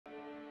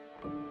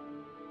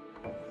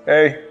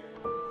Hey,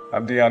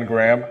 I'm Dion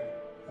Graham.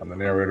 I'm the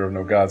narrator of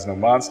No Gods, No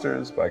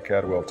Monsters by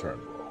Cadwell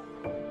Turnbull.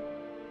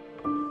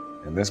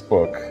 And this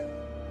book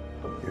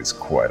is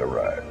quite a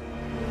ride.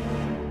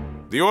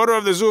 The Order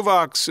of the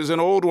Zuvaks is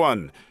an old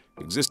one,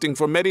 existing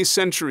for many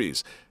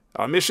centuries.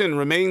 Our mission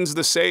remains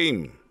the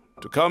same,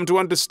 to come to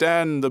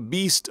understand the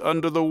beast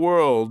under the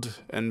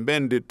world and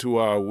bend it to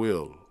our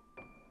will.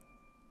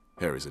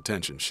 Harry's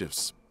attention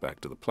shifts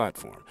back to the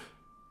platform.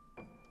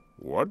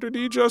 What did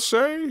he just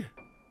say?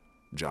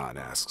 John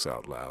asks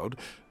out loud,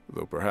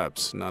 though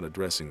perhaps not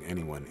addressing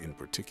anyone in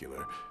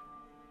particular.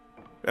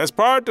 As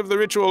part of the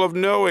ritual of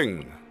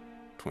knowing,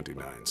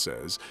 29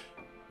 says,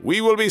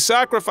 we will be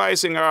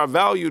sacrificing our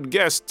valued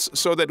guests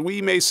so that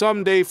we may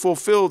someday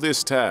fulfill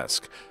this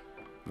task.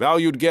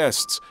 Valued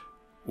guests,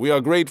 we are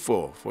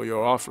grateful for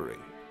your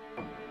offering.